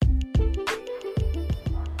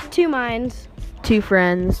Two minds, Two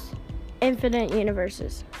friends. infinite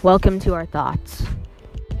universes. Welcome to our thoughts.